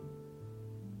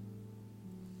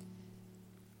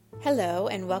Hello,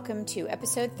 and welcome to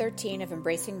episode 13 of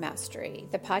Embracing Mastery,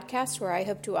 the podcast where I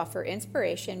hope to offer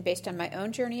inspiration based on my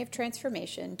own journey of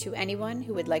transformation to anyone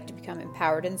who would like to become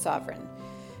empowered and sovereign.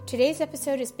 Today's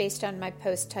episode is based on my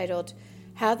post titled,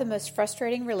 How the Most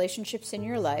Frustrating Relationships in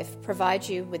Your Life Provide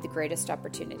You with the Greatest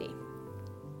Opportunity.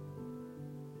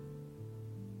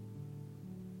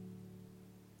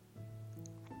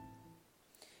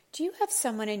 Do you have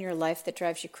someone in your life that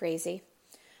drives you crazy?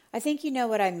 I think you know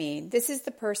what I mean. This is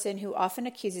the person who often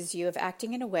accuses you of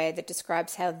acting in a way that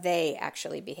describes how they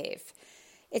actually behave.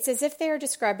 It's as if they are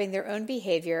describing their own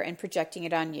behavior and projecting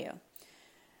it on you.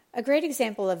 A great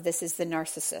example of this is the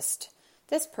narcissist.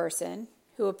 This person,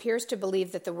 who appears to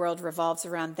believe that the world revolves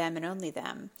around them and only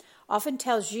them, often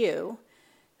tells you,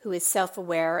 who is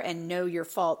self-aware and know your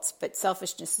faults, but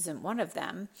selfishness isn't one of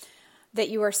them, that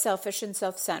you are selfish and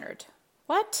self-centered.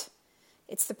 What?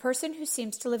 It's the person who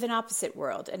seems to live in opposite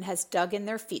world and has dug in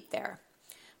their feet there.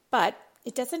 But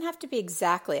it doesn't have to be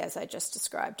exactly as I just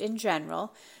described. In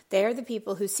general, they are the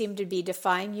people who seem to be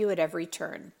defying you at every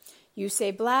turn. You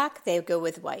say black, they go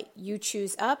with white. You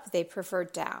choose up, they prefer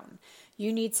down.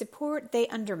 You need support, they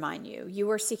undermine you.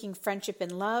 You are seeking friendship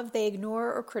and love, they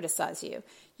ignore or criticize you.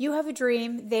 You have a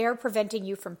dream, they are preventing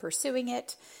you from pursuing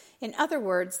it. In other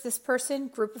words, this person,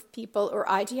 group of people, or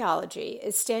ideology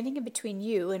is standing in between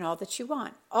you and all that you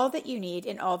want, all that you need,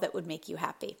 and all that would make you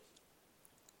happy.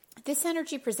 This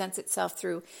energy presents itself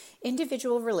through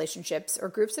individual relationships or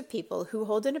groups of people who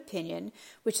hold an opinion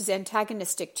which is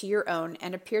antagonistic to your own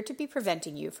and appear to be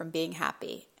preventing you from being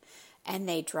happy. And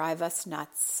they drive us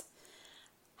nuts.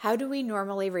 How do we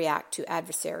normally react to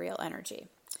adversarial energy?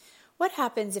 What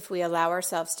happens if we allow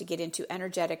ourselves to get into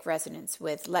energetic resonance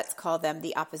with, let's call them,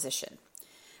 the opposition?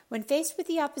 When faced with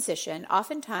the opposition,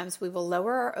 oftentimes we will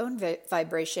lower our own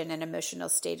vibration and emotional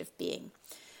state of being.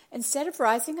 Instead of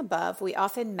rising above, we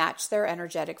often match their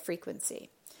energetic frequency.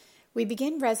 We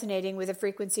begin resonating with a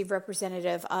frequency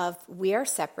representative of, we are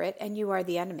separate and you are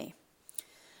the enemy.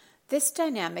 This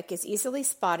dynamic is easily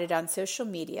spotted on social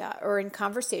media or in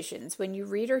conversations when you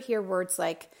read or hear words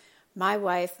like, my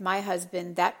wife, my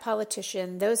husband, that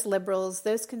politician, those liberals,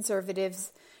 those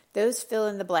conservatives, those fill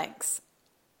in the blanks,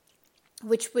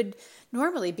 which would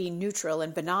normally be neutral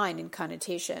and benign in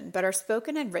connotation, but are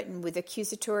spoken and written with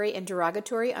accusatory and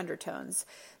derogatory undertones,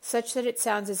 such that it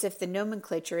sounds as if the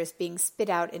nomenclature is being spit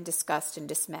out in disgust and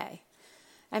dismay.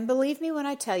 And believe me when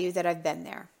I tell you that I've been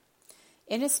there.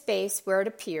 In a space where it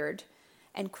appeared,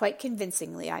 and quite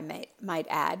convincingly I might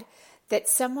add, that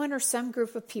someone or some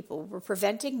group of people were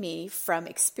preventing me from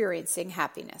experiencing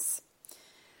happiness.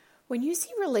 When you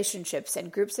see relationships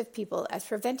and groups of people as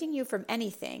preventing you from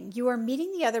anything, you are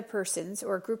meeting the other person's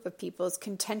or group of people's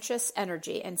contentious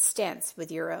energy and stance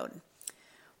with your own.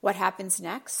 What happens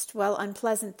next? Well,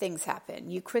 unpleasant things happen.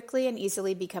 You quickly and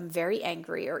easily become very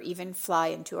angry or even fly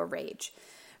into a rage.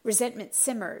 Resentment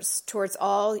simmers towards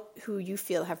all who you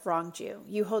feel have wronged you.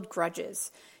 You hold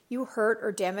grudges. You hurt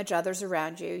or damage others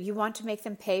around you. You want to make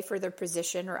them pay for their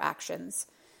position or actions.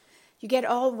 You get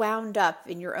all wound up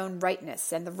in your own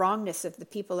rightness and the wrongness of the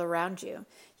people around you.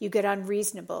 You get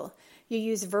unreasonable. You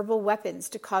use verbal weapons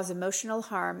to cause emotional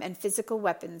harm and physical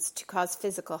weapons to cause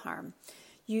physical harm.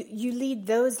 You lead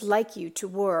those like you to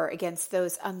war against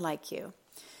those unlike you.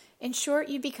 In short,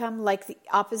 you become like the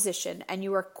opposition and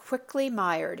you are quickly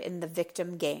mired in the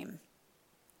victim game.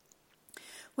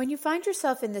 When you find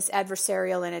yourself in this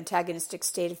adversarial and antagonistic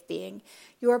state of being,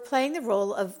 you are playing the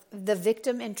role of the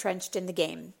victim entrenched in the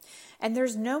game, and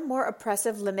there's no more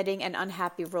oppressive, limiting, and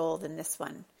unhappy role than this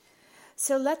one.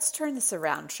 So let's turn this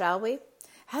around, shall we?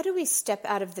 How do we step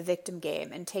out of the victim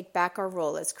game and take back our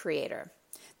role as creator?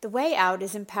 The way out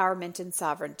is empowerment and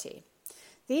sovereignty.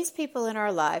 These people in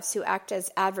our lives who act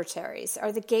as adversaries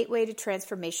are the gateway to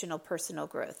transformational personal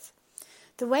growth.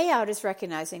 The way out is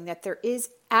recognizing that there is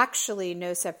actually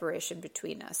no separation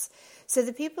between us. So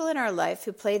the people in our life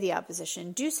who play the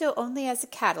opposition do so only as a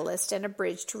catalyst and a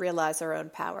bridge to realize our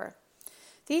own power.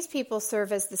 These people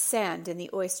serve as the sand in the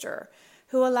oyster,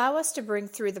 who allow us to bring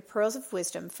through the pearls of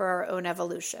wisdom for our own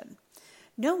evolution.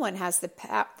 No one has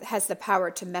the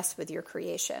power to mess with your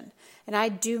creation, and I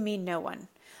do mean no one,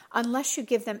 unless you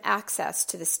give them access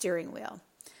to the steering wheel.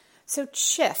 So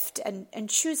shift and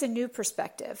choose a new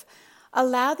perspective.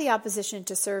 Allow the opposition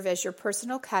to serve as your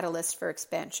personal catalyst for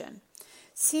expansion.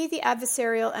 See the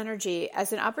adversarial energy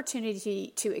as an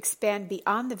opportunity to expand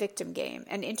beyond the victim game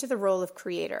and into the role of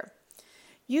creator.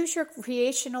 Use your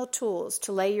creational tools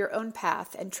to lay your own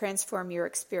path and transform your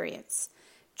experience.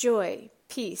 Joy,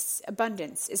 peace,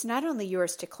 abundance is not only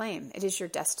yours to claim, it is your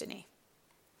destiny.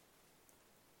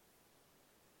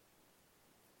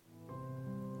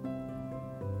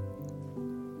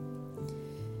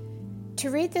 To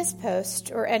read this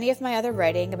post or any of my other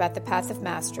writing about the path of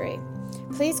mastery,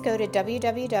 please go to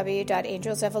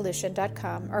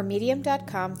www.angelsevolution.com or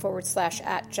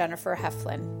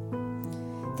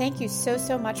medium.com/@JenniferHeflin. Thank you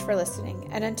so much for listening,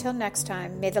 and until next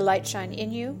time, may the light shine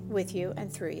in you, with you,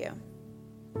 and through you.